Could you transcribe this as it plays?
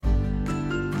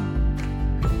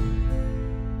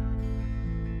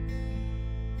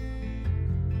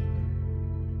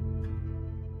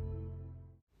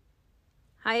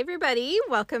Hi, everybody.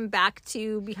 Welcome back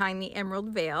to Behind the Emerald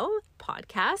Veil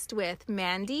podcast with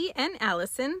Mandy and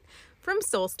Allison from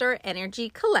Soulstar Energy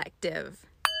Collective.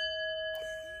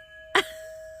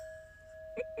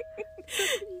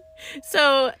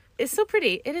 So it's so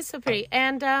pretty. It is so pretty.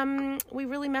 And we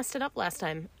really messed it up last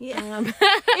time. Yeah.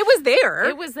 It was there.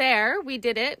 It was there. We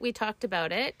did it. We talked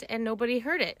about it and nobody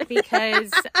heard it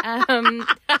because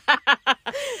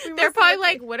they're probably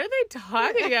like, what are they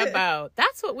talking about?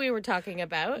 That's what we were talking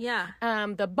about. Yeah.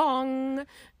 The bong.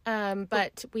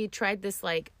 But we tried this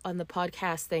like on the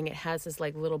podcast thing. It has this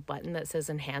like little button that says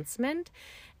enhancement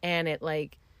and it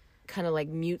like kind of like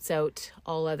mutes out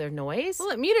all other noise. Well,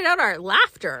 it muted out our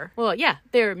laughter. Well, yeah,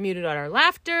 they muted out our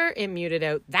laughter. It muted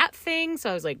out that thing. So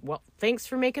I was like, well, thanks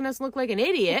for making us look like an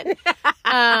idiot.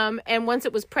 And once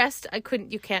it was pressed,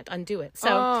 you can't undo it.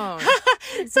 So,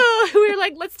 so we were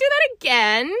like, let's do that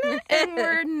again. And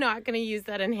we're not going to use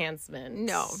that enhancement.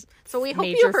 No. So we hope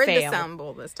Major you heard fail. the sound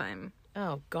bowl this time.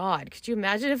 Oh, God. Could you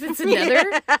imagine if it's another?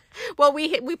 Well,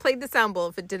 we played the sound bowl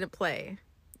if it didn't play.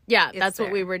 Yeah, that's there.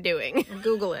 what we were doing.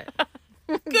 Google it.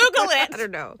 Google it. I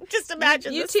don't know. Just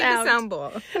imagine YouTube the sound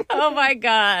bowl. Oh, my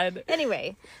God.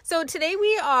 Anyway, so today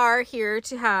we are here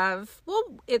to have, well,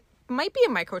 it might be a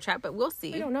micro chat, but we'll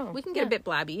see. I don't know. We can get a bit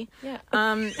blabby. Yeah.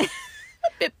 A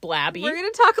bit blabby. We're going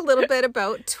to talk a little bit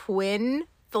about twin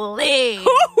flames.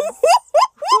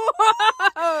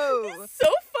 Whoa. So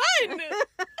fun.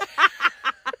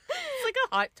 It's like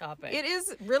a hot topic. It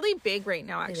is really big right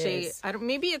now, actually. is.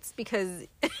 Maybe it's because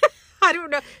I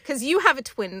don't know, because you have a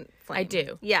twin flame. I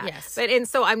do. Yeah. Yes. And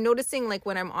so I'm noticing, like,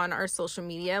 when I'm on our social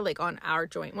media, like on our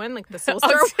joint one, like the Soulstar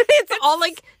one, it's all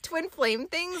like twin flame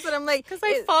things. And I'm like, because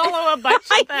I follow a bunch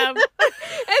of them.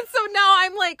 And so now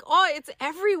I'm like, oh, it's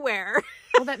everywhere.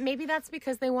 Well, maybe that's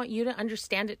because they want you to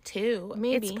understand it too.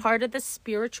 Maybe. It's part of it's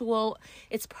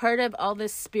part of all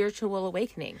this spiritual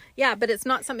awakening. Yeah, but it's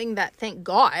not something that, thank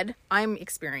God, I'm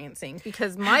experiencing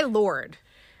because my Lord,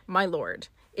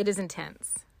 it is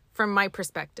intense from my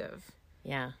perspective.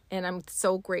 Yeah. And I'm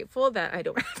so grateful that I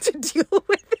don't have to deal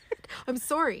with it. I'm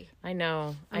sorry. I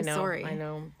know. I'm sorry. I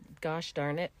know. Gosh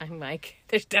darn it. I'm like,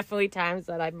 there's definitely times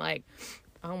that I'm like,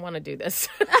 I don't want to do this.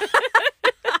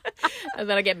 And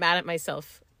then I get mad at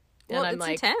myself. And Well, I'm it's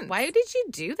like, intense. why did you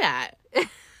do that?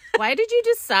 Why did you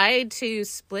decide to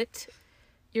split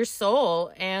your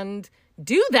soul and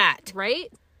do that?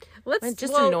 Right? I'm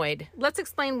just annoyed. Let's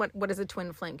explain what is a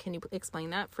twin flame. Can you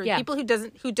explain that for Yeah. people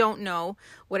who don't know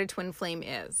what a twin flame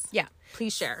is? Yeah.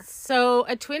 Please share. So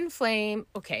a twin flame,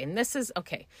 okay, and this is,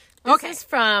 okay. This is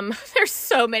from, there's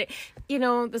so many,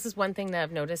 this is one thing that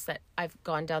I've noticed that I've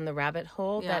gone down the rabbit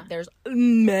hole, Yeah. that there's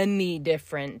many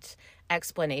different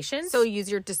explanations. So use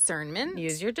your discernment.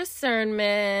 Use your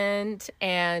discernment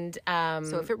and...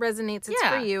 So if it resonates, it's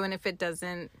yeah. for you, and if it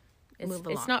doesn't, move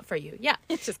along. It's not for you. Yeah.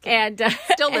 Just kidding. And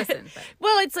Still listen. But.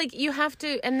 Well, it's like you have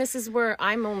to, and this is where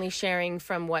I'm only sharing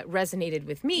from what resonated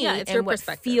with me Yeah, it's and your what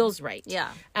perspective. feels right. Yeah.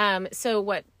 So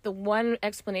what the one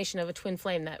explanation of a twin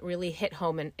flame that really hit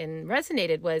home and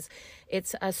resonated was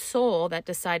it's a soul that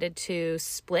decided to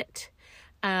split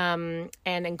and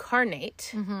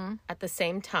incarnate at the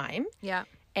same time. Yeah.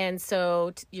 And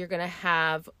so you're going to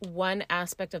have one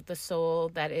aspect of the soul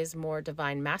that is more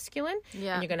divine masculine.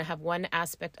 Yeah. And you're going to have one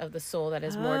aspect of the soul that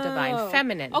is more divine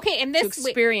feminine. Okay, and to this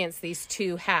experience these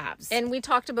two halves. And we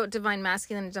talked about divine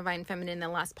masculine and divine feminine in the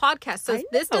last podcast. So I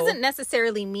this know. doesn't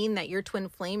necessarily mean that your twin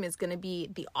flame is going to be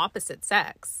the opposite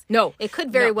sex. No. It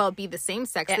could very No. well be the same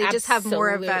sex. They just have more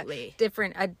of a Absolutely.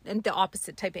 different, the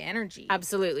opposite type of energy.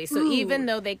 Absolutely. So even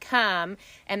though they come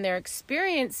and they're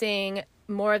experiencing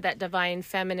more of that divine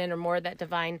feminine or more of that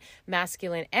divine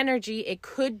masculine energy, it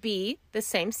could be the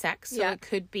same sex. So Yeah. it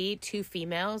could be two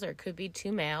females or it could be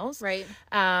two males. Right.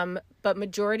 But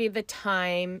majority of the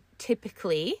time,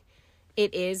 typically,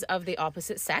 it is of the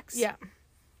opposite sex. Yeah.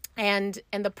 And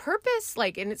the purpose,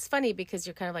 like, and it's funny because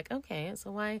you're kind of like, okay,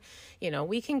 so why,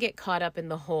 we can get caught up in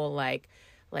the whole like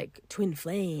twin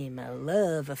flame, a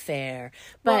love affair.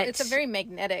 But Well, it's a very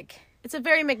magnetic.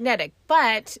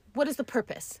 but what is the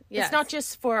purpose? Yes. It's not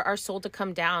just for our soul to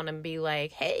come down and be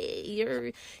like,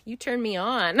 hey, you turn me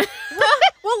on.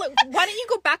 Well, look, why don't you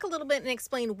go back a little bit and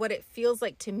explain what it feels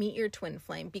like to meet your twin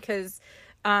flame? Because,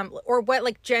 or what,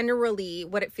 like, generally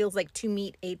what it feels like to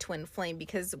meet a twin flame.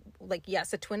 Because, like,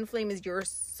 yes, a twin flame is your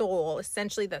soul,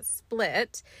 essentially, that's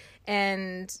split.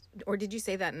 And, or did you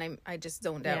say that and I just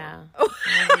zoned out? Yeah. Oh.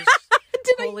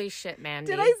 Holy shit,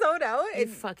 Mandy. Did I zone out? You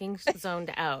fucking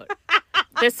zoned out.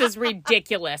 This is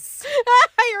ridiculous.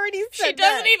 I already said She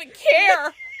doesn't that. even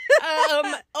care.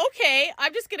 Okay,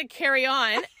 I'm just gonna carry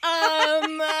on.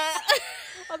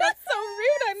 Oh, that's so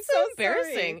rude. I'm That's so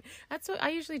embarrassing. That's what I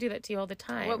usually do that to you all the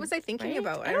time. What was I thinking right?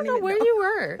 about? I don't know where you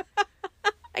were.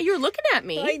 You were looking at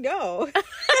me. I know.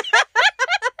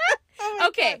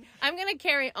 Okay, God. I'm going to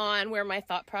carry on where my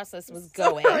thought process was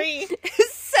going. Sorry.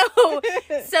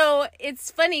 So it's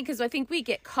funny because I think we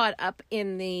get caught up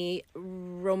in the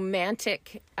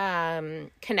romantic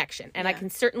connection, and I can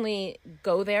certainly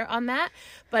go there on that.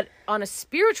 But on a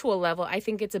spiritual level, I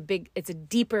think it's a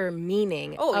deeper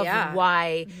meaning of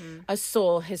why a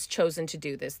soul has chosen to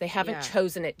do this. They haven't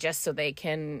chosen it just so they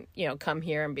can, come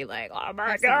here and be like, oh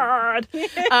my God.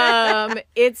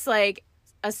 It's like,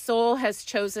 a soul has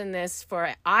chosen this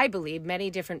for, I believe, many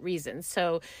different reasons.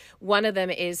 So one of them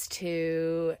is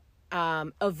to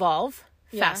evolve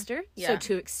faster. Yeah. So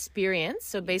to experience.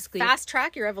 So basically... Fast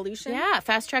track your evolution. Yeah,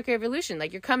 fast track your evolution.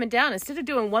 Like you're coming down. Instead of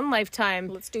doing one lifetime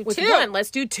let's do with two.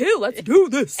 Let's do two. Let's do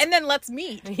this. And then let's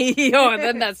meet. And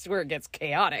then that's where it gets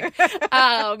chaotic.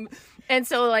 And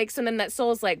so then that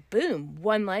soul's like, boom,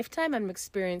 one lifetime. I'm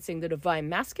experiencing the divine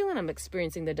masculine. I'm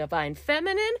experiencing the divine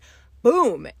feminine.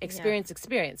 Boom, experience.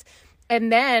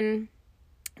 And then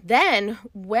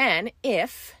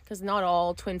if, because not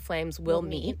all twin flames will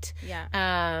meet.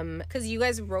 Yeah. Because you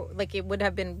guys wrote, like, it would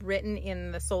have been written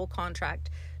in the soul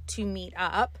contract to meet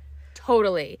up.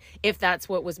 Totally. If that's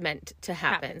what was meant to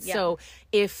happen. Yeah. So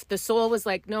if the soul was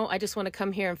like, no, I just want to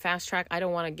come here and fast track. I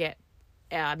don't want to get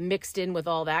mixed in with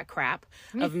all that crap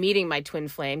of meeting my twin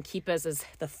flame, keep us as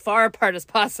the far apart as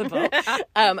possible.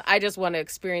 I just want to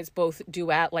experience both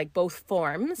both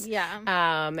forms.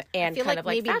 Yeah. And kind of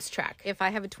like fast track. If I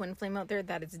have a twin flame out there,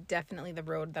 that is definitely the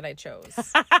road that I chose.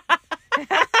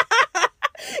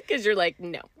 Because you're like,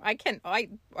 no.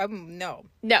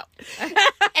 No.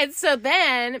 And so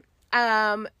then,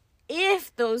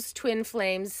 if those twin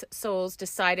flames souls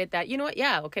decided that, you know what,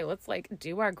 let's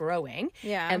do our growing.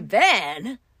 Yeah. And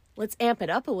then let's amp it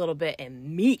up a little bit and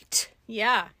meet.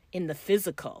 Yeah. In the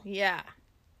physical. Yeah.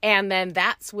 And then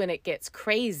that's when it gets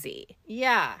crazy.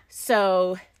 Yeah.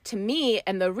 So to me,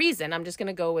 and the reason, I'm just going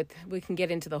to go with, we can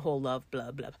get into the whole love, blah,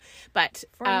 blah. But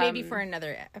maybe for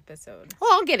another episode.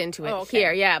 Well, I'll get into it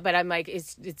here. Yeah. But I'm like,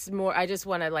 it's more, I just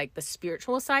want to the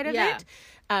spiritual side of it,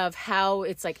 of how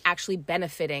it's actually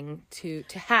benefiting to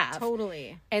have.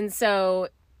 Totally. And so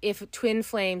if twin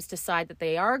flames decide that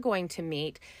they are going to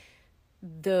meet,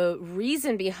 the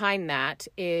reason behind that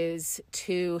is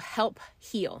to help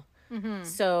heal. Mm-hmm.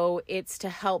 So it's to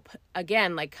help,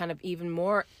 again, kind of even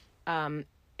more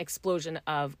explosion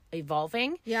of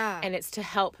evolving. Yeah. And it's to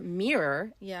help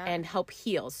mirror and help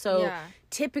heal. So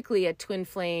typically a twin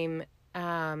flame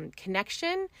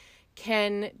connection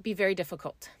can be be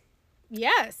difficult.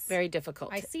 Yes. Very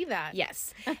difficult. I see that.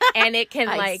 Yes. And it can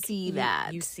I see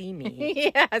that. You see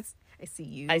me. Yes. I see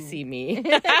you. I see me.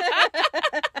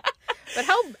 But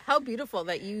how beautiful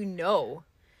that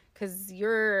because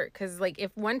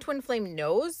if one twin flame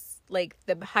knows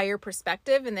the higher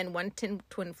perspective and then one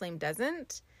twin flame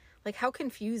doesn't, how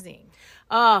confusing.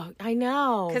 Oh, I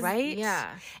know, right?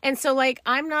 Yeah. And so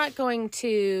I'm not going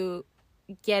to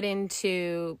get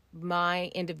into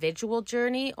my individual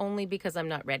journey only because I'm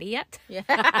not ready yet.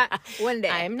 Yeah. One day.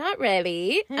 I'm not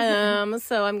ready.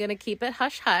 So I'm going to keep it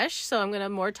hush hush. So I'm going to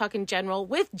more talk in general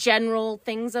with general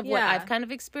things of what I've kind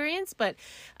of experienced, but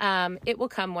it will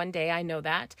come one day. I know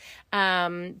that.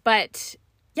 But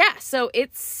yeah, so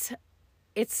it's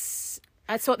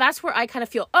so that's where I kind of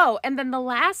feel, and then the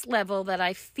last level that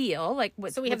I feel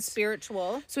so we have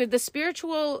spiritual. So we have the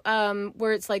spiritual,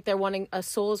 where it's a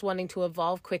soul is wanting to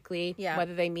evolve quickly,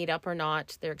 whether they meet up or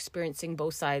not. They're experiencing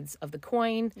both sides of the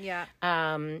coin. Yeah.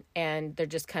 And they're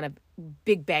just kind of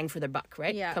big bang for their buck,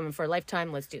 right? Yeah. Coming for a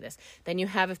lifetime. Let's do this. Then you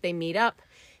have, if they meet up,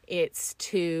 it's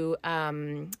to,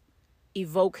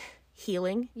 evoke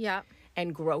healing. Yeah.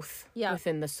 And growth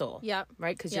within the soul. Yep.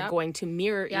 Right? Because you're going to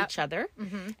mirror each other.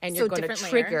 Mm-hmm. And you're going to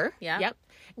trigger. Yep.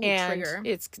 And trigger.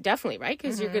 it's definitely, right?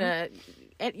 Because you're going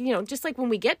to, just like when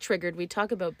we get triggered, we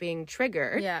talk about being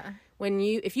triggered. Yeah.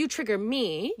 If you trigger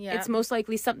me, it's most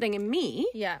likely something in me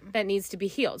that needs to be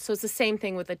healed. So it's the same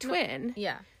thing with a twin.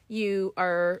 Yeah. You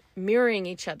are mirroring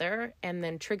each other and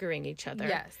then triggering each other.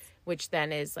 Yes. Which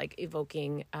then is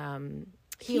evoking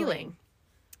healing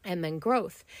and then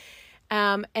growth.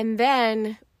 And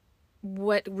then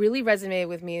what really resonated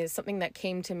with me is something that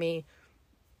came to me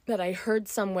that I heard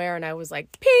somewhere and I was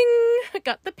like, ping, I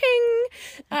got the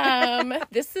ping.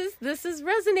 This is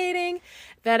resonating,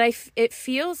 that it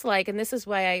feels like, and this is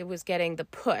why I was getting the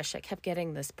push. I kept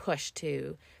getting this push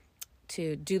to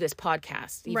do this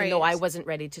podcast, even though I wasn't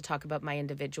ready to talk about my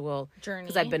individual journey,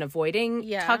 because I've been avoiding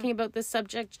talking about this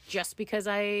subject just because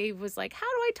I was like, how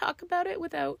do I talk about it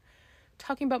without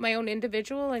talking about my own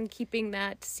individual and keeping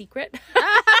that secret.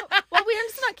 Well, we're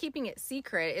just not keeping it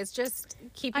secret. It's just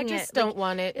keeping it. I just don't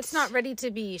want it. It's not ready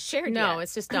to be shared No, yet.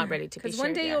 it's just not ready to be shared. Because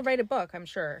one day you'll write a book, I'm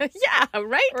sure. Yeah,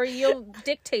 right? Or you'll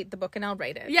dictate the book and I'll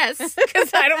write it. Yes,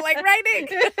 because I don't like writing.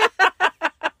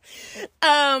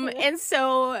 And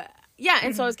so, yeah,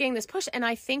 and so I was getting this push, and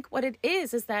I think what it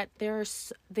is that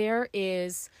there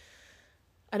is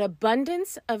an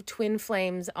abundance of twin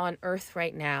flames on Earth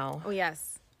right now. Oh,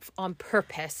 yes. On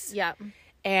purpose. Yeah.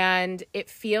 And it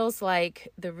feels like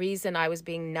the reason I was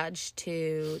being nudged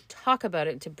to talk about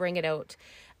it, to bring it out,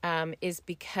 is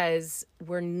because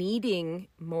we're needing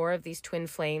more of these twin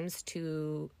flames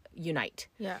to unite.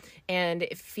 Yeah. And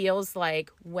it feels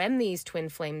like when these twin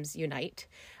flames unite,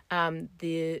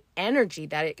 the energy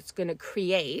that it's going to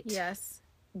create, yes,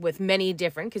 with many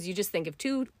different, because you just think of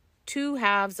two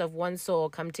halves of one soul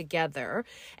come together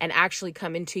and actually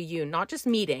come into not just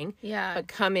meeting, but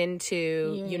come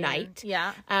into unite.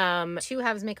 Yeah. Two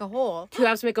halves make a whole. Two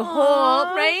halves make a whole,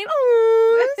 right?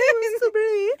 Oh,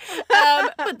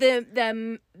 but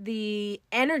the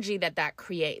energy that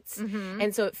creates. Mm-hmm.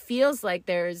 And so it feels like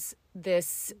there's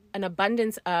an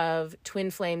abundance of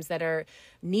twin flames that are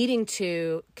needing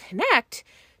to connect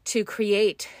to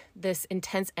create this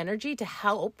intense energy to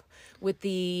help with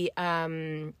the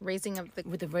raising of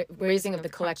the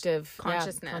collective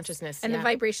consciousness and the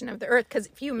vibration of the earth. Because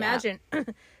if you imagine,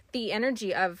 the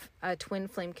energy of a twin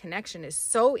flame connection is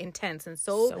so intense and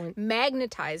so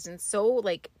magnetized and so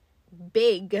like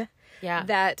big,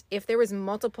 that if there was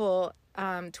multiple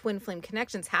twin flame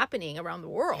connections happening around the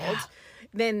world,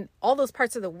 then all those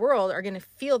parts of the world are going to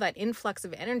feel that influx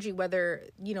of energy, whether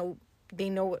they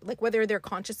know, like, whether they're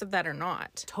conscious of that or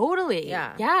not. Totally.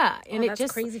 Yeah. And that's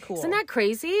crazy cool. Isn't that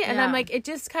crazy? And I'm like, it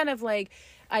just kind of like,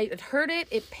 I heard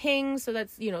it pinged. So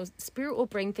that's, spirit will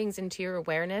bring things into your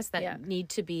awareness that need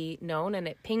to be known. And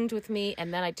it pinged with me.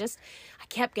 And then I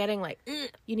kept getting like,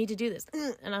 you need to do this.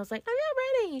 And I was like, I'm not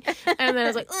ready. And then I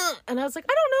was like, and I was like,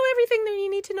 I don't know everything that you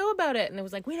need to know about it. And it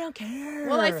was like, we don't care.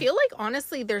 Well, I feel like,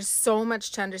 honestly, there's so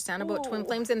much to understand about twin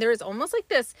flames. And there is almost like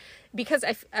this, because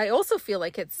I also feel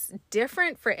like it's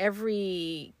different for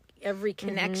every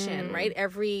connection, right?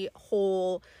 Every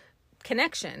whole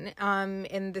connection,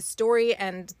 and the story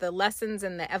and the lessons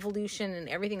and the evolution and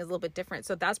everything is a little bit different.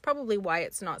 So that's probably why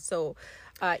it's not so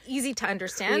easy to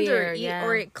understand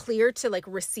or clear to like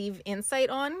receive insight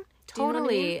on. Totally. You know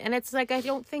what I mean? And it's like, I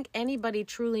don't think anybody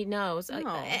truly knows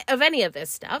of any of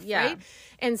this stuff, right?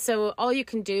 And so all you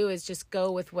can do is just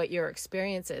go with what your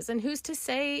experience is. And who's to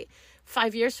say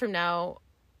 5 years from now,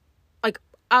 like,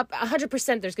 up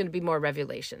 100% there's going to be more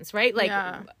revelations, right? Like,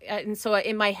 and so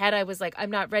in my head I was like,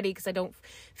 I'm not ready because I don't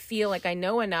feel like I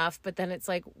know enough. But then it's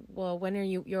like, well, when are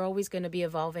you're always going to be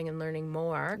evolving and learning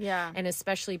more. And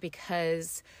especially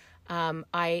because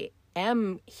I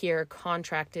am here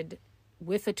contracted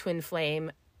with a twin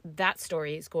flame. That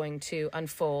story is going to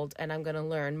unfold and I'm going to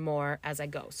learn more as I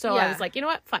go. So I was like, you know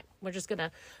what? Fine. We're just going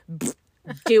to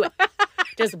do it.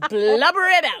 Just blubber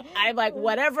it out. I'm like,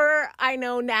 whatever I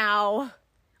know now,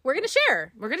 we're going to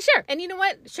share. And you know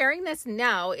what? Sharing this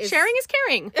now is... Sharing is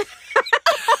caring.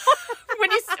 When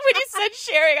you said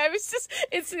sharing, I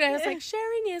was like,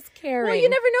 sharing is caring. Well, you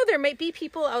never know. There might be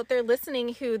people out there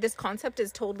listening who this concept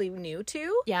is totally new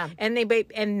to. Yeah. And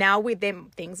now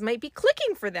things might be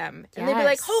clicking for them. And they'd be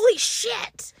like, holy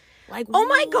shit. Like, oh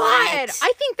my God,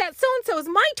 I think that so-and-so is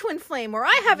my twin flame, or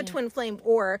I have a twin flame,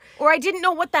 or I didn't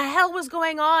know what the hell was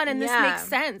going on, and this makes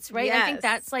sense, right? Yes. I think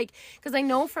that's like, because I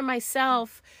know for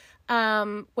myself,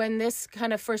 when this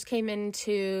kind of first came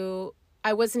into,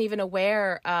 I wasn't even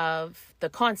aware of the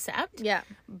concept. Yeah.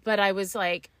 But I was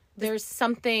like, there's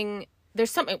something,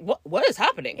 what is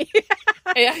happening?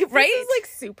 Right? This is like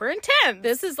super intense.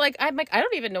 This is like, I'm like, I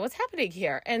don't even know what's happening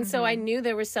here. And so I knew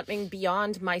there was something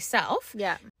beyond myself.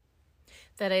 Yeah.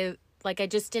 That I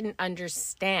just didn't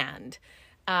understand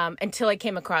until I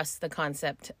came across the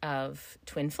concept of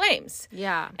twin flames.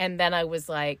 Yeah. And then I was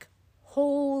like,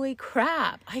 holy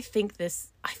crap, I think this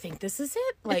is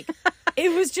it. Like,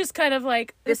 it was just kind of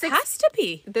like, this has to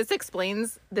be. This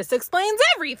explains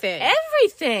everything.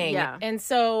 Everything. Yeah. And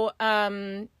so,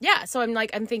 so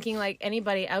I'm thinking like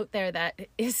anybody out there that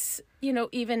is,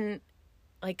 even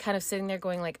like kind of sitting there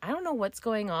going like, I don't know what's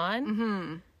going on.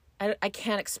 Mm-hmm. I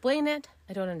can't explain it.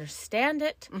 I don't understand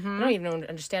it. Mm-hmm. I don't even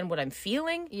understand what I'm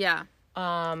feeling. Yeah.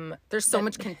 There's so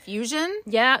much confusion.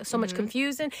 Yeah, so much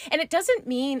confusion. And it doesn't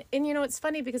mean, and it's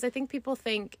funny because I think people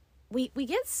think we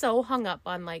get so hung up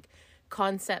on like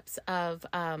concepts of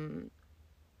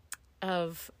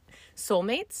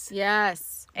soulmates.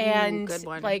 Yes. And good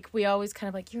one. like we always kind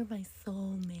of like, you're my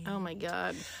soulmate. Oh my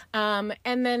God.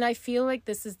 And then I feel like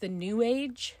this is the new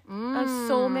age of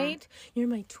soulmate. You're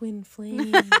my twin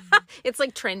flame. It's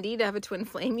like trendy to have a twin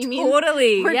flame. You mean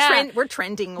Totally. we're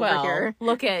trending over here.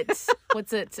 Look at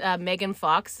what's it? Megan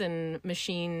Fox and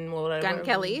Machine whatever. Gun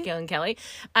Kelly.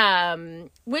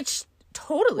 Which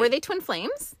totally Were they twin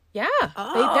flames? Yeah.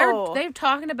 Oh. They're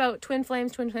talking about twin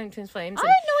flames. I had And,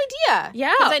 no idea.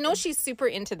 Yeah. Because I know she's super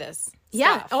into this.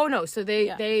 yeah. Stuff. Oh no. So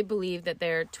they believe that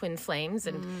they're twin flames,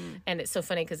 and it's so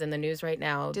funny because in the news right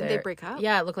now, Did they break up?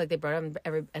 Yeah, it looked like they broke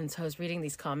up. And so I was reading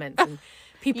these comments, and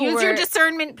people Use your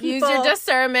discernment, people. Use your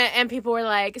discernment, and people were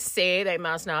like, "See, they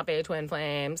must not be twin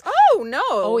flames." Oh no.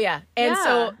 Oh yeah. And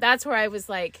so that's where I was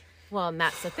like, well, and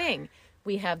that's the thing.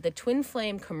 We have the twin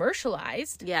flame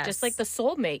commercialized, Yes. just like the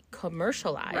soulmate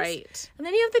commercialized, Right. and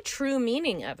then you have the true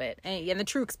meaning of it. And the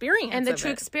true experience. And the of true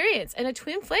it. experience. And a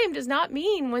twin flame does not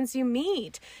mean once you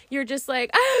meet, you're just like,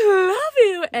 I love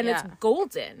you. And it's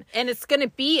golden. And it's going to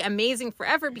be amazing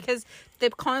forever because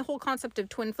the whole concept of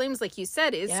twin flames, like you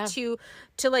said, is to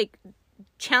like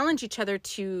challenge each other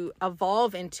to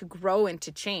evolve and to grow and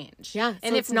to change. Yeah.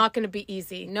 And So it's not going to be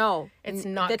easy. No, It's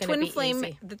not the gonna twin be flame.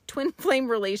 easy. The twin flame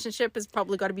relationship has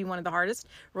probably got to be one of the hardest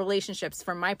relationships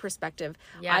from my perspective.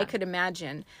 Yeah. I could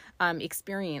imagine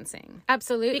experiencing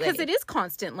Absolutely. because it is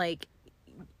constant. Like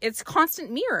it's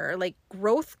constant mirror, like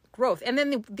growth, and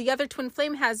then the other twin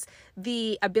flame has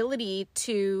the ability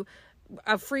to.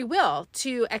 Of free will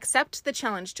to accept the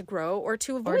challenge to grow or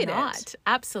to avoid it.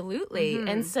 Absolutely.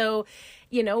 And so,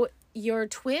 your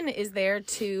twin is there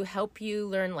to help you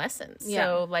learn lessons. Yeah.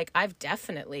 So like I've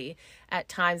definitely at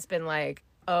times been like,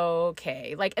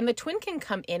 okay, like, and the twin can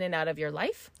come in and out of your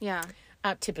life. Yeah.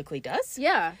 Typically does.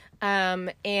 Yeah.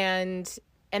 And then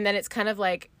it's kind of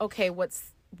like, okay,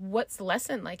 what's the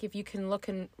lesson? Like if you can look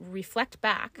and reflect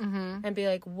back and be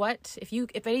like, what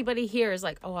if anybody here is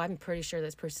like, oh, I'm pretty sure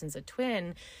this person's a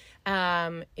twin,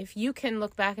 if you can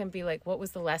look back and be like, what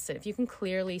was the lesson? If you can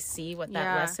clearly see what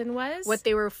that lesson was, what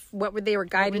they were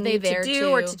guiding they you there to do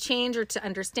or to change or to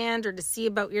understand or to see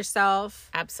about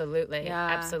yourself. Absolutely. Yeah.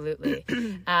 Absolutely.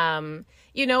 And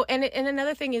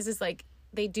another thing is like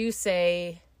they do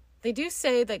say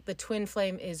like the twin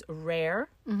flame is rare.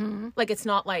 Mm-hmm. Like it's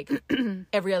not like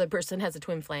every other person has a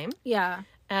twin flame. Yeah.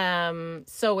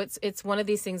 So it's one of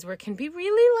these things where it can be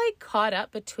really like caught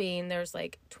up between there's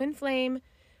like twin flame,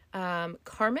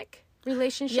 karmic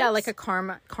relationships. Yeah, like a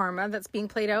karma that's being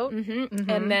played out. Mm-hmm. Mm-hmm.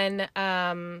 And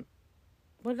then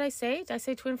what did I say? Did I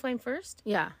say twin flame first?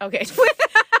 Yeah. Okay.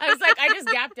 I was like, I just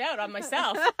gapped out on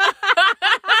myself.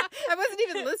 I wasn't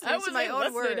even listening to my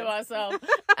own words. To myself.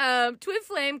 Twin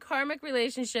flame, karmic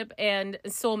relationship, and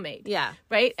soulmate. Yeah.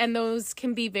 Right? And those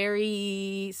can be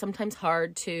very sometimes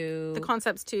hard to The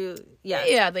concepts to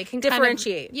yeah, they can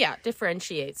differentiate.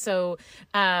 Differentiate. So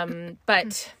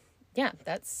but yeah,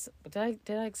 that's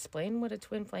did I explain what a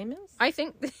twin flame is? I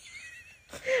think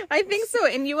so.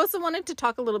 And you also wanted to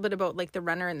talk a little bit about like the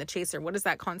runner and the chaser. What does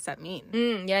that concept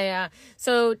mean? Yeah.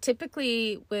 So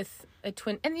typically with a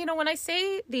twin, and when I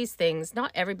say these things,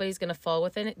 not everybody's going to fall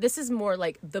within it. This is more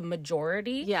like the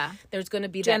majority. Yeah. There's going to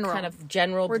be that kind of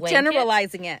general We're blanket.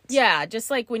 generalizing it. Yeah. Just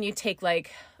like when you take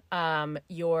like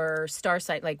your star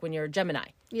sign, like when you're a Gemini.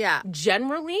 Yeah.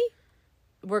 Generally,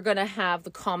 we're going to have the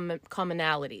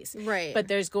commonalities. Right. But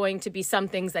there's going to be some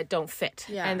things that don't fit.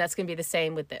 Yeah. And that's going to be the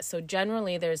same with this. So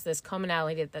generally, there's this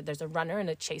commonality that there's a runner and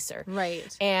a chaser.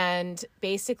 Right. And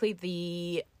basically,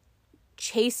 the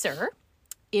chaser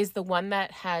is the one that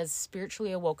has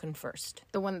spiritually awoken first.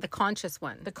 The conscious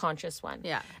one. The conscious one.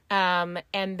 Yeah.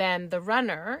 And then the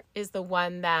runner is the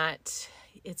one that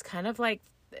it's kind of like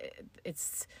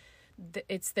it's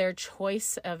their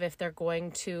choice of if they're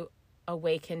going to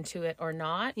awaken to it or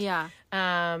not. Yeah.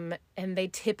 And they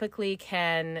typically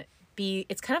can be,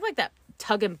 it's kind of like that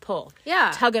tug and pull.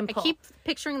 Yeah. Tug and pull. I keep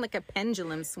picturing like a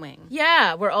pendulum swing.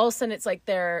 Yeah. Where all of a sudden it's like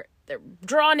they're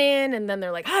drawn in and then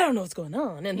they're like, I don't know what's going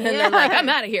on. And then they're like, I'm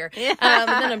out of here. Yeah. And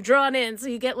then I'm drawn in. So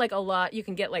you get like a lot, you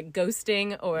can get like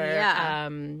ghosting or,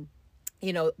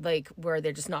 like where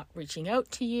they're just not reaching out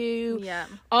to you. Yeah.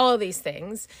 All of these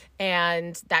things.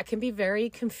 And that can be very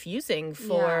confusing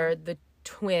for the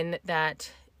twin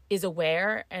that is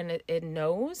aware and it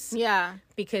knows. Yeah.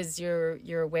 Because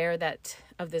you're aware that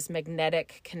of this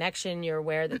magnetic connection. You're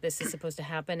aware that this is supposed to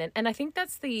happen. And I think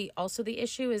that's also the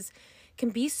issue is can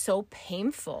be so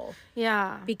painful.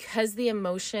 Yeah. Because the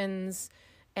emotions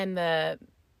and the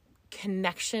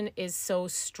connection is so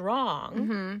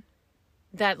strong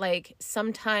that like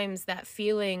sometimes that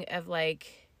feeling of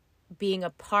like being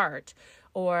apart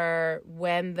or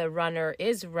when the runner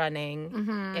is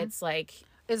running, it's like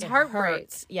It's it heartbreak.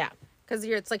 hurts. Yeah. Because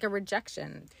it's like a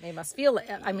rejection. They must feel it.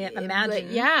 I mean, imagine.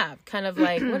 But yeah, kind of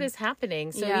like what is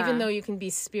happening. So Yeah. even though you can be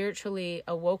spiritually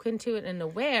awoken to it and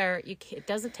aware, it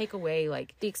doesn't take away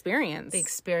like The experience. the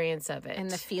experience of it And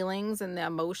the feelings and the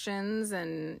emotions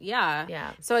and yeah.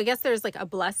 Yeah. So I guess there's like a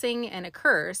blessing and a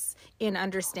curse in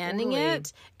understanding Totally.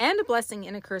 it, and a blessing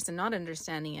and a curse in not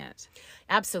understanding it.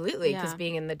 Absolutely, because Yeah.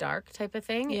 being in the dark type of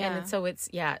thing. Yeah. And so it's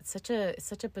such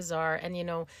a bizarre, and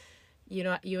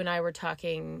you and I were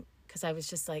talking, because I was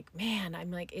just like, man,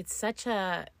 I'm like, it's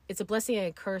a blessing and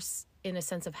a curse in a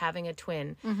sense of having a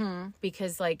twin,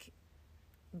 because like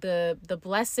the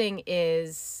blessing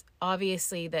is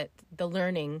obviously that the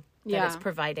learning that Yeah. it's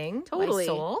providing Totally. my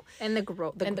soul, And the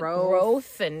growth. and the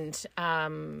growth, and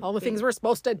All the things we're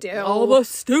supposed to do. all the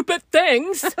stupid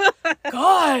things.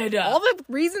 God, all the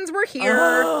reasons we're here.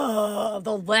 oh,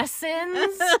 the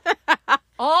lessons,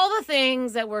 all the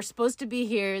things that we're supposed to be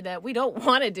here that we don't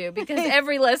want to do, because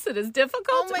every lesson is difficult,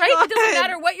 Oh my right? God. It doesn't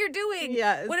matter what you're doing.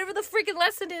 Yes. Whatever the freaking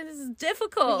lesson is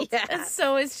difficult. Yes. And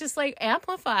so it's just like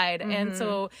amplified. And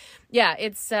so, yeah,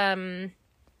 it's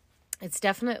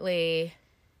definitely,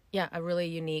 a really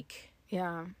unique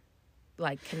Yeah.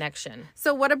 like connection.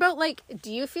 So what about like,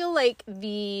 do you feel like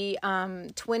the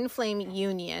twin flame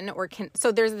union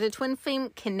so there's the twin flame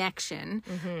connection,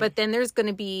 but then there's going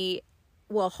to be,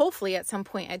 well, hopefully at some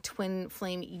point a twin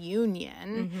flame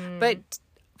union, but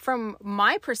from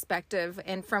my perspective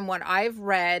and from what I've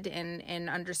read and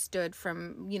understood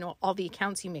from, all the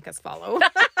accounts you make us follow,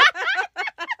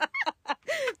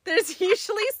 there's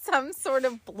usually some sort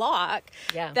of block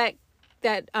Yeah.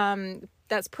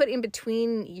 that's put in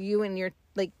between you and your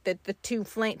like the two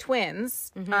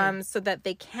twins, so that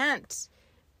they can't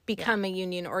become a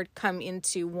union or come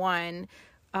into one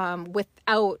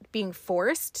without being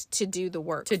forced to do the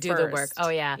work. Oh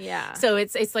yeah. Yeah. So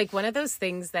it's like one of those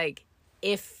things, like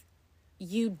if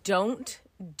you don't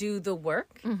do the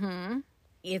work,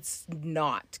 it's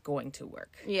not going to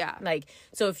work. Yeah. Like,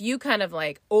 so if you kind of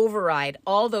like override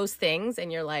all those things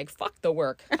and you're like, fuck the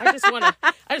work. I just want to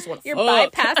You're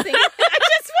fuck. bypassing. I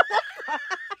just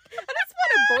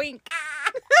want to boink.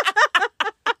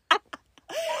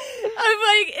 I'm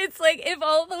like, it's like if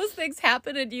all those things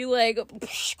happen and you like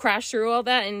crash through all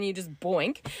that and you just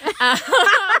boink,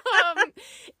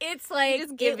 it's like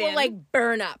just it give will in. like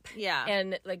burn up, Yeah.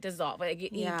 and like dissolve. Like you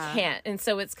Yeah. can't, and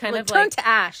so it's kind Like of turn like to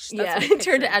ash. That's yeah, what I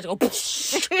turn to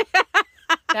picture. ash. Go,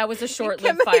 that was a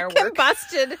short-lived firework.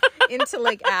 Combusted into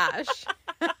like ash.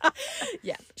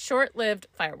 Yeah, short-lived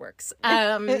fireworks.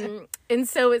 And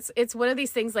so it's one of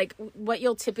these things, like what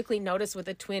you'll typically notice with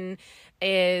a twin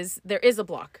is there is a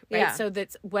block, right? Yeah. So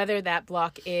that's whether that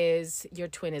block is your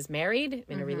twin is married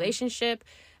in a relationship,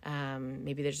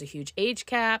 maybe there's a huge age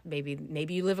gap, maybe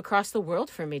you live across the world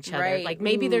from each other. Right. Like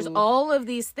maybe there's Ooh. all of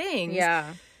these things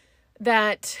Yeah.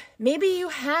 that maybe you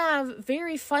have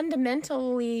very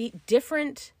fundamentally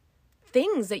different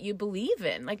things that you believe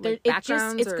in. Like Like it's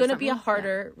backgrounds or going to be a something?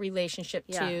 harder relationship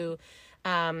Yeah. to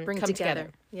Bring come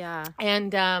together. Yeah.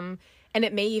 And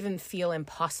it may even feel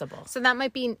impossible. So that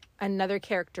might be another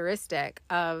characteristic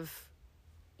of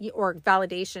or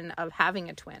validation of having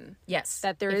a twin. Yes.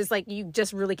 That there is like, you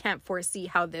just really can't foresee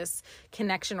how this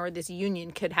connection or this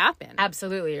union could happen.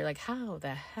 Absolutely. You're like, how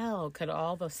the hell could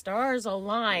all the stars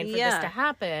align for this Yeah. to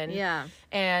happen? Yeah.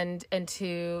 And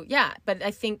to, yeah. But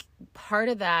I think part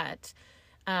of that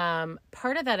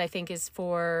I think is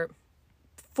for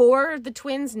the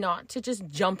twins not to just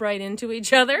jump right into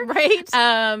each other. Right.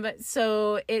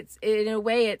 So it's, in a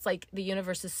way, it's like the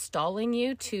universe is stalling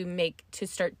you to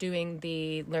start doing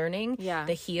the learning, Yeah.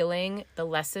 the healing, the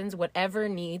lessons, whatever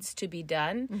needs to be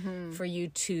done Mm-hmm. for you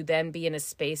to then be in a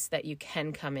space that you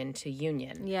can come into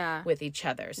union Yeah. with each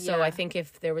other. So Yeah. I think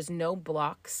if there was no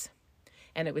blocks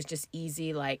and it was just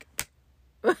easy, like,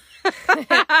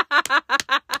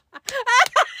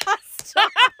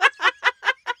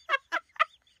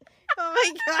 Oh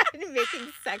my God,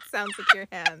 making sex sounds with your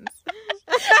hands.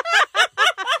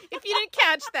 If you didn't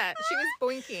catch that, she was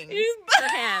boinking her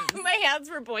hands. my hands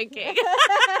were boinking.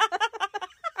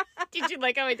 Did you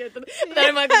like how I did them? Then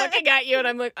I'm like looking at you and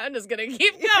I'm like, I'm just going to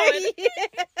keep going.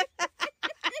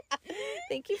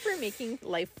 Thank you for making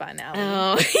life fun, Alan.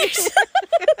 Oh,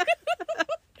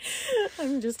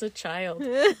 I'm just a child.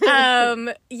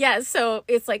 Yeah, so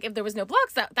it's like if there was no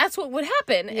blocks, that's what would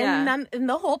happen. Yeah. And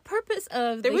the whole purpose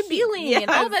of There the would be- healing and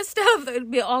all yes. that stuff, that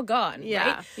would be all gone.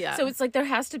 Yeah, Right? yeah. So it's like there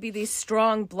has to be these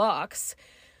strong blocks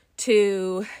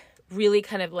to really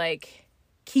kind of like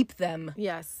keep them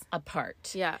Yes.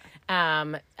 apart. Yeah.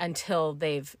 Until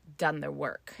they've done their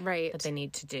work Right. that they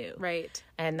need to do. Right.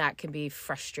 And that can be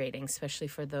frustrating, especially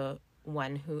for the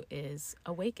one who is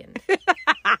awakened.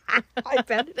 I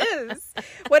bet it is.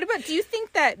 What about, do you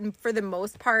think that for the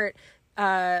most part,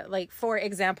 like, for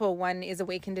example, one is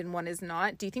awakened and one is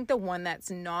not, do you think the one that's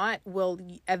not will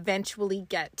eventually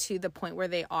get to the point where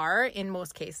they are in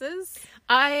most cases?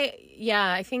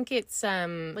 I think it's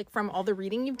Like, from all the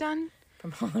reading you've done?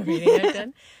 from all the reading I've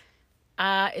done.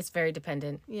 It's very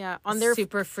dependent. Yeah. On their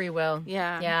super free will.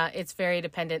 Yeah. Yeah, it's very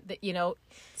dependent. That you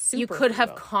Super could free have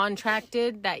will.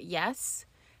 contracted that yes,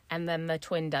 and then the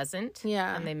twin doesn't.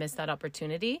 Yeah. And they miss that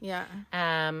opportunity. Yeah.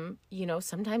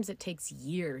 Sometimes it takes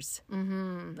years.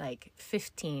 Mm-hmm. Like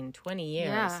 15, 20 years.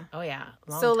 Yeah. Oh yeah.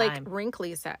 Long So, time. like,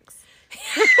 wrinkly sex.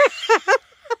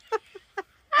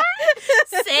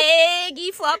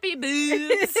 Saggy floppy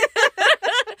boobs.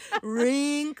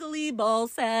 Wrinkly ball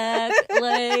sack.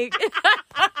 Like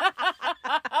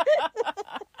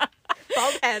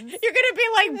Bald heads. you're gonna be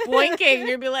like boinking.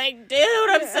 You'll be like, dude,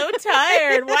 I'm so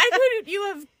tired. Why couldn't you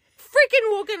have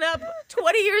freaking woken up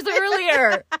 20 years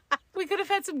earlier? We could have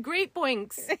had some great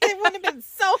boinks. It would have been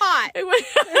so hot. It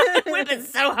would have been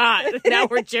so hot. Now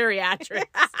we're geriatrics.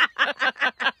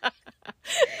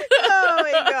 Oh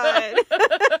my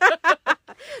god.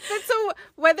 But so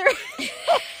whether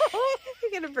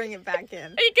you're gonna bring it back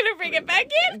in. Are you gonna bring it back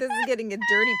in? This is getting a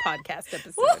dirty podcast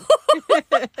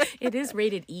episode. It is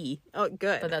rated E, Oh,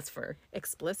 good. but that's for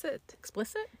Explicit.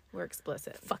 explicit. We're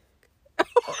explicit. Fuck.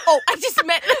 Oh, I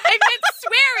meant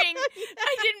swearing.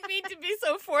 I didn't mean to be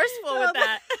so forceful with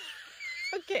that.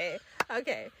 Okay.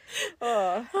 Okay.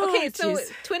 Oh. Okay. So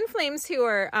geez. twin flames who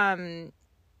are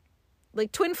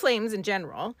like twin flames in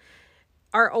general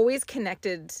are always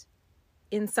connected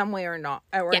in some way or not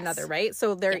or Yes. another, right?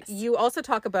 So there Yes. you also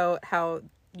talk about how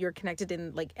you're connected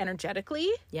in like energetically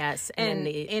Yes, and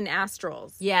in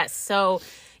astrals. yes.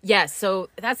 So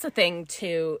that's the thing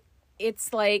too.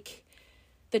 It's like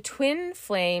the twin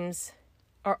flames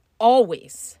are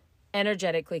always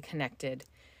energetically connected.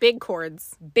 Big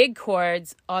cords. Big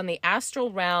cords on the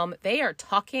astral realm. They are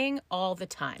talking all the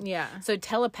time. Yeah. So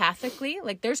telepathically,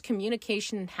 like there's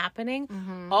communication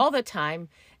happening all the time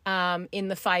in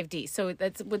the 5D. So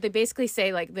that's what they basically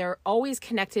say. Like they're always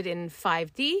connected in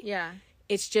 5D. Yeah.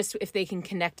 It's just if they can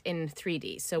connect in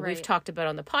 3D. So we've Right. talked about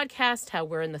on the podcast how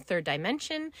we're in the third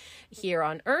dimension here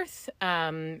on Earth,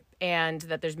 and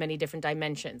that there's many different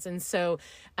dimensions. And so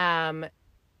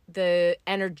the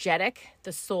energetic,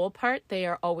 the soul part, they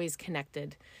are always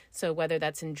connected. So whether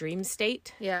that's in dream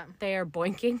state, Yeah. they are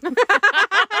boinking.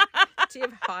 Do you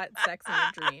have hot sex in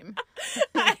a dream?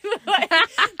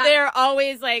 They're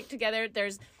always like together.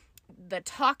 There's the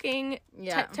talking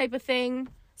Yeah. type of thing.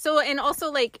 So, and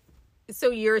also like, so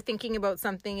you're thinking about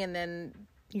something and then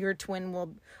your twin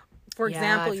will, for Yeah,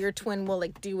 example, I've- your twin will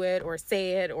like do it or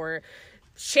say it or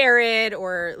share it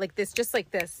or like this, just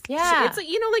like this. Yeah. It's like,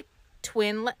 like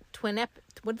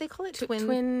what do they call it?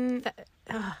 Twin.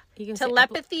 You can say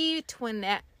Telepathy,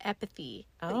 twin-epathy.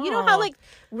 Oh. You know how like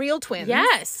real twins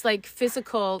yes, like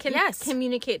physical. can yes.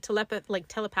 communicate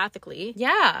telepathically.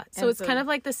 Yeah. So And it's so- kind of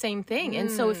like the same thing. And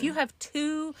so if you have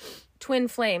two twin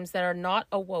flames that are not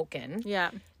awoken,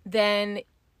 Yeah. then,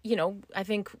 I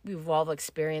think we've all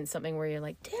experienced something where you're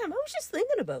like, damn, I was just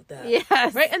thinking about that.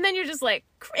 Yes. Right? And then you're just like,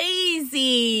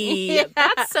 crazy. Yeah.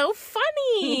 That's so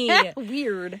funny.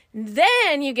 Weird.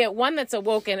 Then you get one that's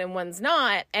awoken and one's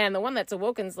not. And the one that's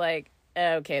awoken's like,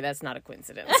 okay, that's not a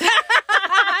coincidence.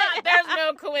 There's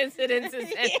no coincidences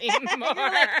anymore.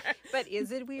 But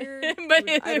is it weird? But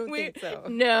is I it don't weird? think so.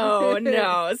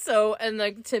 No. So, and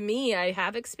like to me, I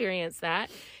have experienced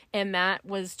that, and that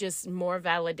was just more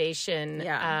validation.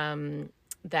 Yeah.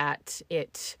 That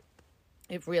it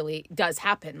really does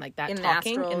happen, like that In the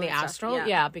talking astral in the and stuff. astral.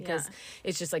 Yeah. Because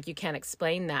it's just like you can't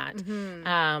explain that. Mm-hmm.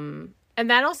 And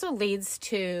that also leads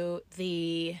to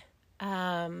the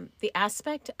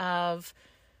aspect of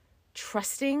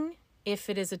trusting if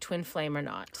it is a twin flame or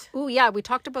not. Oh, yeah. We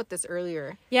talked about this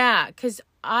earlier. Yeah, because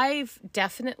I've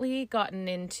definitely gone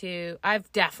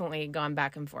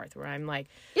back and forth where I'm like,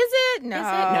 Is it? No. is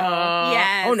it? No.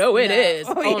 Yes. Oh, no, it No. is.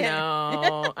 Oh, yeah.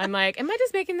 no. I'm like, am I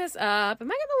just making this up? Am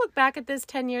I going to look back at this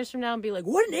 10 years from now and be like,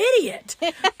 what an idiot?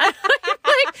 I'm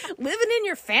like living in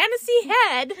your fantasy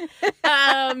head.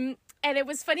 And it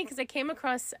was funny because I came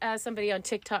across somebody on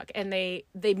TikTok and they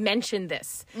mentioned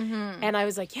this. Mm-hmm. And I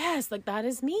was like, yes, like that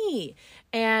is me.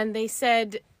 And they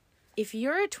said, if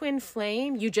you're a twin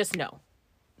flame, you just know.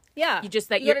 Yeah. You just,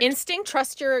 that You your gotta instinct.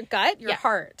 Trust your gut, your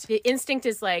heart. The instinct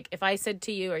is like, if I said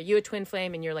to you, are you a twin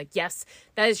flame? And you're like, yes,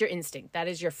 that is your instinct. That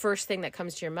is your first thing that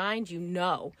comes to your mind. You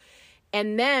know.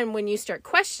 And then when you start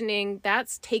questioning,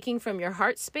 that's taking from your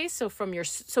heart space. So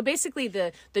so basically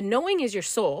the knowing is your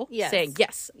soul saying,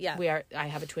 yes, I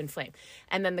have a twin flame.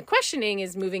 And then the questioning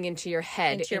is moving into your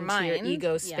head, into your mind, your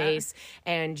ego space,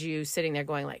 and you sitting there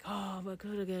going like, oh, but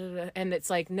good. And it's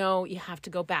like, no, you have to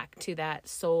go back to that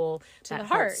soul, to that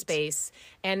heart space.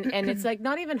 And it's like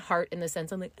not even heart in the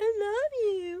sense I'm like, I love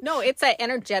you. No, it's that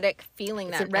energetic feeling,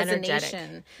 that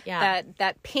resonation,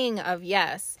 that ping of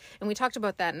yes. And we talked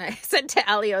about that, and I said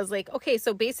to Ali, I was like, okay,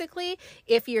 so basically,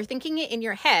 if you're thinking it in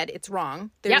your head, it's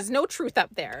wrong. There's no truth up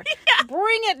there.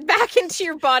 Bring it back into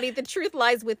your body. The truth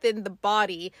lies within the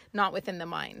body, not within the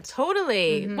mind.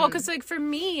 Totally. Well, because like for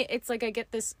me, it's like I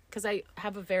get this because I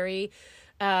have a very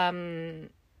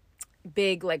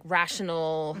big, like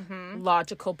rational,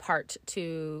 logical part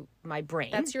to my brain.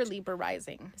 That's your Libra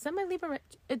rising. Is that my Libra?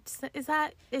 Is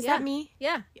that me?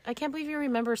 Yeah. I can't believe you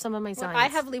remember some of my signs. I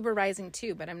have Libra rising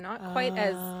too, but I'm not quite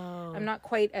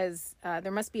as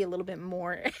there must be a little bit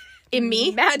more in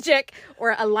me, magic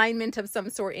or alignment of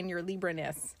some sort in your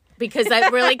Libra-ness. Because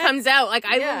that really comes out. Like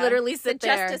I will literally sit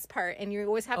there. The justice part, and you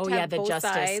always have to have both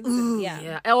sides. Ooh,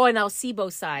 yeah. Oh, and I'll see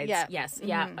both sides. Yeah. Yes.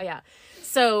 Mm-hmm. Yeah.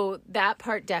 So that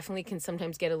part definitely can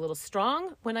sometimes get a little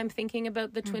strong when I'm thinking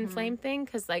about the twin flame thing.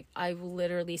 Because like I will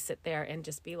literally sit there and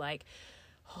just be like,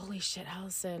 holy shit,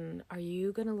 Allison, are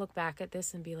you going to look back at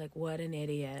this and be like, what an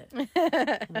idiot.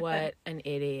 What an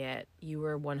idiot. You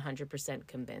were 100%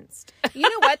 convinced. You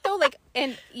know what though? Like,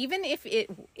 and even if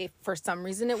for some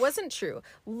reason it wasn't true,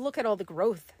 look at all the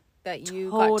growth that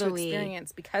you got to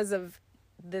experience because of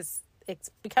this.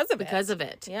 It's because of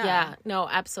it. Yeah. No,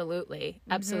 absolutely.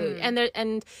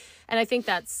 And I think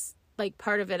that's like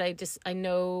part of it. I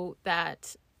know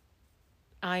that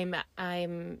I'm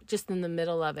just in the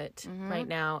middle of it right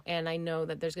now, and I know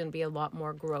that there's going to be a lot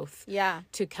more growth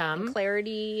to come. And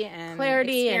clarity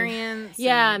experience.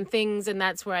 And things, and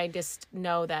that's where I just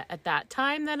know that at that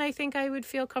time then I think I would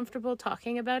feel comfortable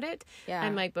talking about it. Yeah. I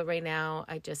might, but right now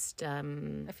I just I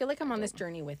feel like I'm on this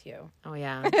journey with you. Oh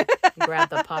yeah.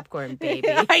 Grab the popcorn, baby.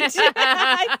 I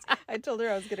told her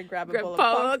I was going to grab a bowl of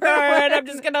popcorn. I'm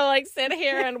just going to like sit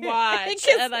here and watch,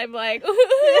 and I'm like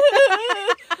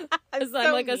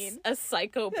I'm like a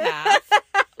psychopath.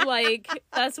 Like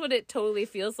that's what it totally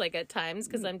feels like at times,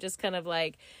 because I'm just kind of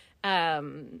like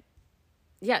sometimes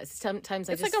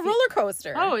it's like a roller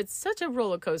coaster. Oh, it's such a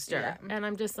roller coaster. And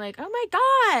I'm just like, oh my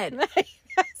God.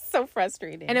 So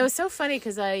frustrating. And it was so funny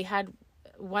because I had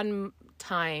one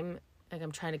time, like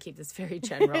I'm trying to keep this very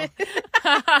general.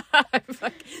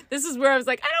 This is where I was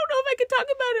like, I don't know if I could talk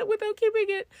about it without keeping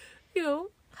it,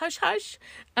 hush hush.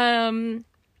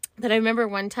 But I remember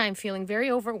one time feeling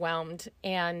very overwhelmed,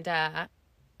 and I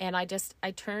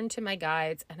turned to my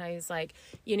guides and I was like,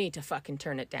 you need to fucking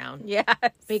turn it down. Yes.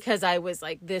 Because I was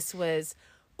like, this was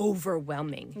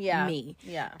overwhelming me.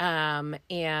 Yeah.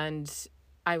 And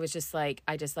I was just like,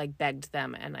 I begged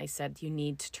them, and I said, you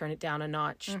need to turn it down a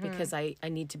notch because I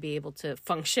need to be able to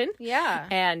function. Yeah.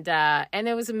 And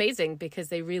it was amazing because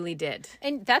they really did.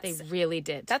 And they really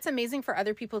did. That's amazing for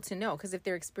other people to know, because if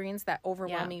they're experiencing that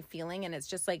overwhelming feeling and it's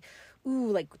just like,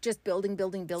 ooh, like just building.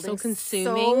 So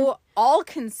consuming. So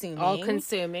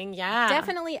all-consuming. Yeah.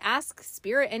 Definitely ask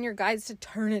spirit and your guides to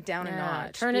turn it down a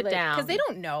notch. Turn it down. Because they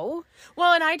don't know.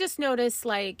 Well, and I just noticed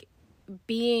like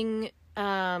being...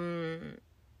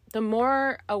 the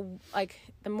more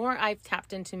I've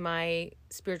tapped into my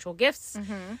spiritual gifts,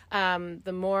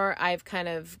 the more I've kind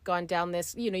of gone down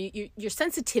this, your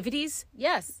sensitivities.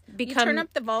 Yes. You turn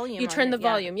up the volume. You turn the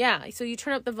volume. Yeah. So you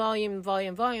turn up the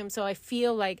volume. So I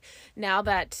feel like now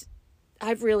that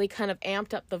I've really kind of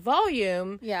amped up the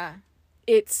volume. Yeah.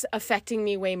 It's affecting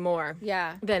me way more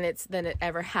than it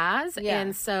ever has. Yeah.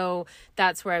 And so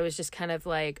that's where I was just kind of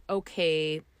like,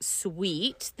 okay,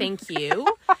 sweet. Thank you.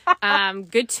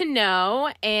 Good to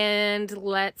know. And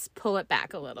let's pull it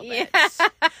back a little bit. Yeah.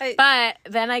 But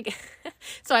then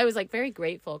so I was like very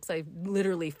grateful because I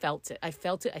literally felt it. I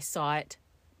saw it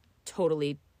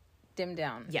totally dim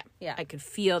down. Yeah. Yeah. I could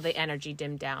feel the energy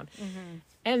dim down. Mm-hmm.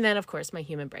 And then of course my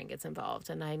human brain gets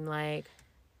involved, and I'm like,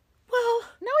 well,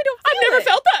 no, I've never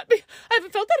felt that. I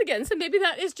haven't felt that again. So maybe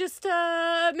that is just,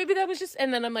 maybe that was just,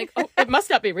 and then I'm like, oh, it must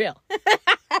not be real.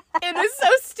 It is so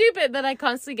stupid that I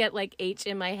constantly get like H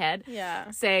in my head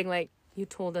saying like, you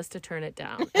told us to turn it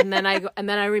down. And then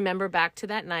I remember back to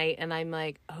that night, and I'm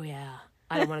like, oh yeah,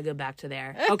 I don't want to go back to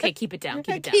there. Okay, keep it down.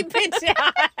 Keep it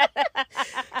down.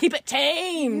 Keep it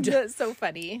tamed. That's so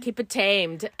funny. Keep it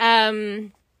tamed.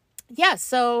 Yeah.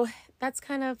 So that's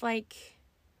kind of like,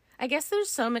 I guess there's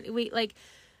so many,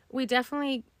 we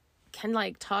definitely can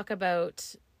like talk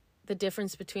about the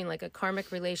difference between like a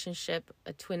karmic relationship,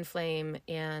 a twin flame,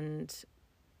 and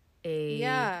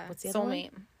what's the other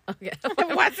soulmate. one? Okay.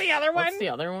 What's the other one? What's the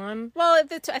other one? Well,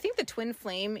 I think the twin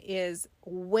flame is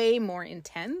way more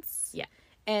intense. Yeah.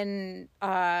 And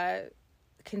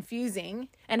confusing.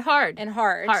 And hard.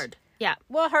 Hard. Yeah.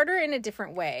 Well, harder in a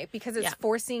different way because it's Yeah.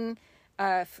 forcing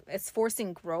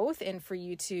growth and for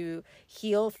you to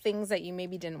heal things that you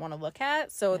maybe didn't want to look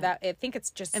at. So that I think it's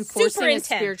just And super forcing a intense.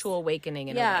 spiritual awakening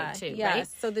in a way too, right?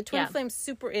 So the twin Yeah. flame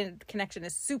connection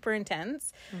is super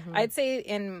intense. Mm-hmm. I'd say,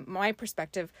 in my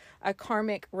perspective, a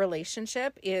karmic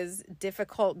relationship is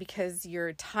difficult because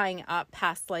you're tying up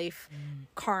past life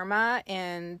karma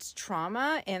and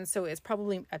trauma, and so it's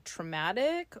probably a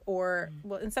traumatic, or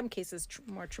well, in some cases,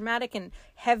 more traumatic and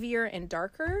heavier and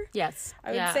darker. Yes.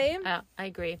 I would say. I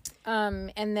agree.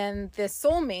 And then the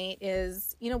soulmate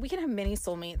is, we can have many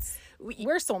soulmates.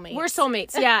 We're soulmates. We're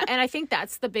soulmates, yeah. And I think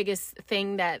that's the biggest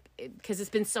thing that, because it's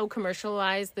been so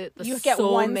commercialized, that the You get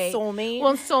one soulmate.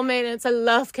 One soulmate, and it's a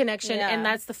love connection. Yeah. And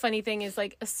that's the funny thing is,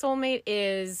 like, a soulmate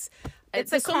is...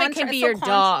 It's a soulmate can be your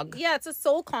dog. Yeah, it's a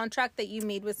soul contract that you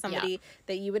made with somebody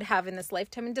that you would have in this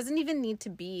lifetime. It doesn't even need to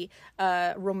be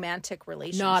a romantic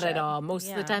relationship. Not at all. Most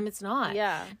of the time, it's not.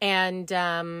 Yeah. And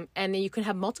then you can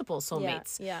have multiple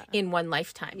soulmates in one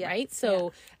lifetime, right?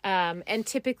 So, and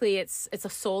typically it's a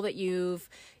soul that you've.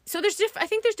 So I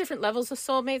think there's different levels of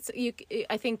soulmates.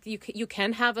 I think you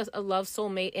can have a love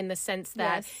soulmate in the sense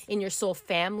that in your soul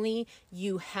family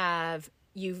you've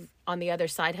on the other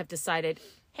side have decided,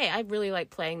 hey, I really like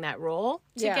playing that role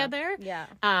together. Yeah.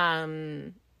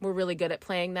 We're really good at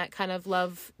playing that kind of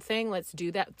love thing. Let's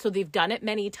do that. So they've done it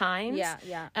many times.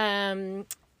 Yeah. And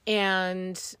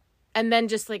then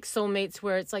just like soulmates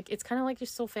where it's like, it's kind of like your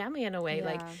soul family in a way. Yeah.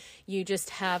 Like you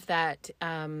just have that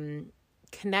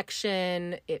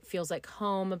connection. It feels like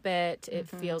home a bit. It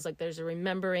feels like there's a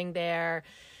remembering there.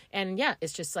 And yeah,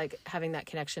 it's just like having that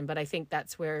connection. But I think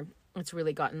that's where it's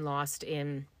really gotten lost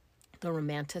in the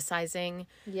romanticizing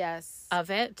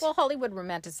of it. Well, Hollywood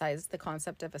romanticized the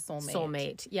concept of a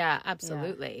soulmate. Yeah,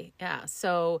 absolutely. Yeah.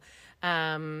 So,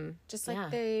 just like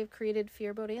they've created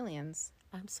fear about aliens.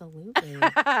 Absolutely.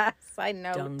 Side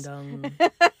note. Dung dung.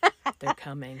 They're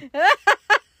coming.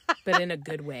 But in a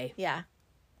good way. Yeah.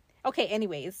 Okay,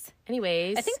 anyways.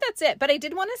 I think that's it. But I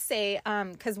did want to say,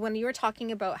 because when you were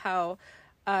talking about how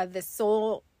the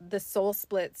soul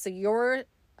split, so your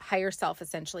higher self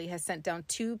essentially has sent down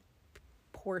two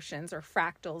portions or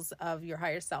fractals of your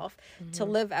higher self to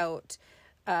live out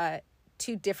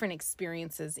two different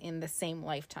experiences in the same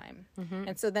lifetime.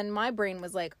 And so then my brain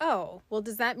was like, oh, well,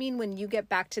 does that mean when you get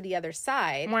back to the other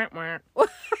side,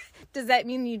 does that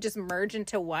mean you just merge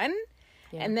into one?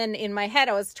 Yeah. And then in my head,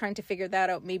 I was trying to figure that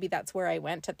out. Maybe that's where I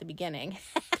went at the beginning.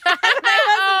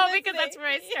 Because that's where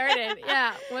I started.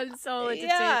 Yeah, one soul into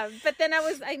two. But then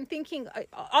I'm thinking,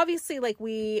 obviously, like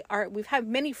we've had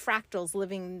many fractals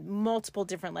living multiple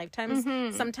different lifetimes.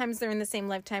 Sometimes they're in the same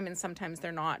lifetime and sometimes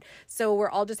they're not. So we're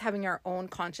all just having our own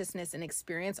consciousness and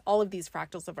experience. All of these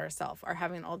fractals of ourself are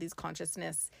having all these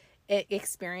consciousness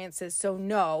experiences. So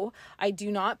no, I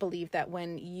do not believe that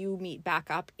when you meet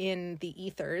back up in the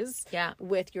ethers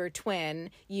with your twin,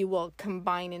 you will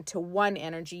combine into one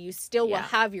energy. You still will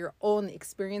have your own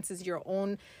experiences, your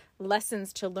own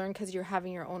lessons to learn because you're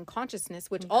having your own consciousness,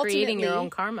 which ultimately creating your own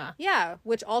karma. Yeah,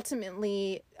 which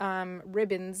ultimately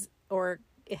ribbons or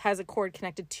it has a cord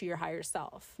connected to your higher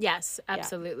self. Yes,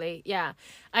 absolutely. Yeah.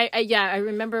 I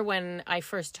remember when I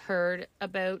first heard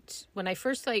about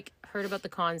the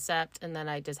concept, and then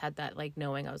I just had that like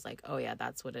knowing. I was like, oh yeah,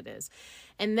 that's what it is.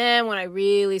 And then when I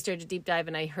really started to deep dive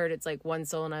and I heard it's like one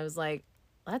soul, and I was like,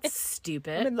 that's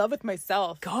stupid. I'm in love with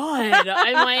myself. God.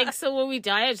 I'm like, so when we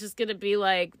die, it's just gonna be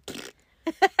like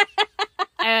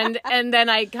And then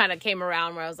I kind of came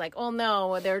around where I was like, oh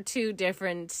no, there are two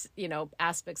different,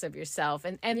 aspects of yourself.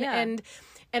 And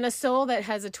a soul that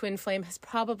has a twin flame has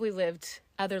probably lived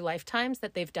other lifetimes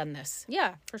that they've done this.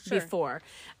 Yeah, for sure. Before.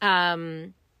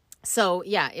 So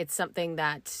yeah, it's something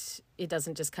that it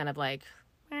doesn't just kind of like,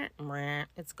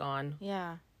 it's gone.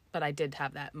 Yeah. But I did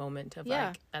have that moment of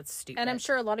like, that's stupid. And I'm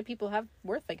sure a lot of people have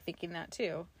worth like thinking that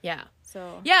too. Yeah.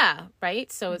 So. Yeah.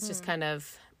 Right. So it's just kind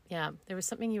of, there was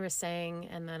something you were saying,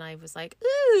 and then I was like,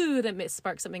 ooh, that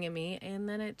sparked something in me, and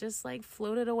then it just like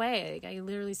floated away. Like, I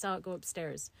literally saw it go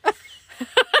upstairs.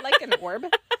 Like an orb?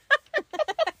 I've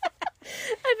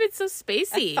been so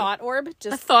spacey. A thought orb?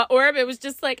 A thought orb. It was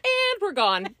just like, and we're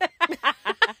gone.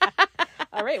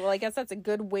 All right. Well, I guess that's a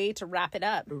good way to wrap it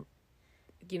up.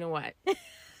 You know what?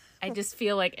 I just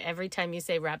feel like every time you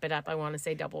say wrap it up, I want to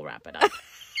say double wrap it up.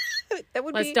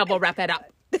 Let's be double wrap it up.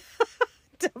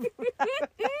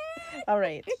 All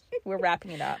right. We're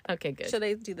wrapping it up. Okay, good. Should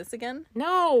I do this again?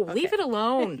 No, leave it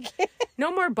alone.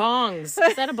 No more bongs.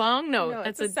 Is that a bong? No, No,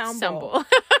 that's it's a a sound sound bowl. bowl.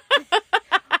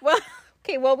 Well,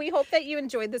 okay. Well, we hope that you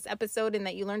enjoyed this episode and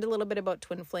that you learned a little bit about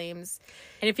twin flames.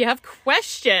 And if you have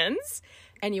questions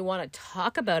and you want to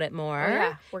talk about it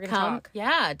more, we're going to talk.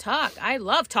 Yeah, talk. I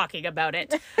love talking about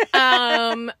it.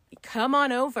 Come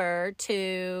on over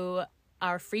to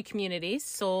our free community,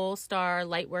 Soul Star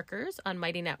Lightworkers on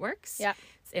Mighty Networks. Yeah.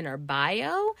 It's in our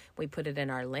bio. We put it in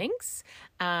our links.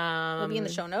 We'll be in the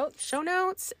show notes. Show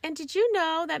notes. And did you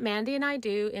know that Mandy and I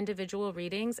do individual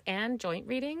readings and joint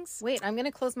readings? Wait, I'm going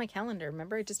to close my calendar.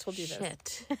 Remember, I just told you this.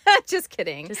 Shit. Just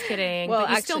kidding. Just kidding. Well, But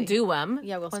you actually, still do them.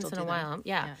 Yeah, we'll once still in do a them. while.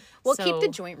 Yeah. We'll keep the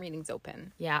So- joint readings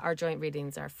open. Yeah, our joint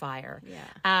readings are fire. Yeah.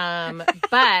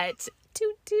 But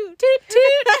Toot, toot. toot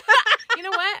toot. You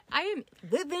know what? I am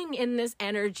living in this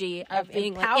energy of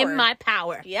being like in empowered. my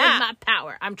power. Yeah. In my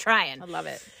power. I'm trying. I love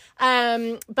it.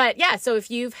 But yeah, so if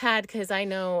you've had, because I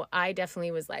know I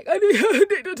definitely was like, I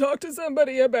need to talk to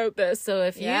somebody about this. So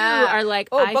if you are like,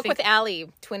 oh, I book think, with Allie,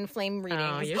 twin flame readings.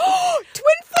 Oh, you're-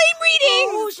 Twin flame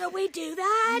readings. oh, shall we do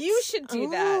that? You should do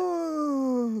that.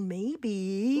 Oh,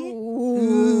 maybe.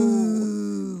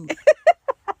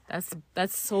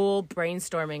 That's soul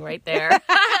brainstorming right there.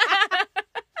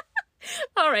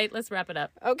 All right, let's wrap it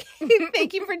up. Okay.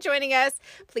 Thank you for joining us.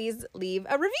 Please leave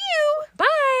a review.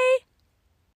 Bye.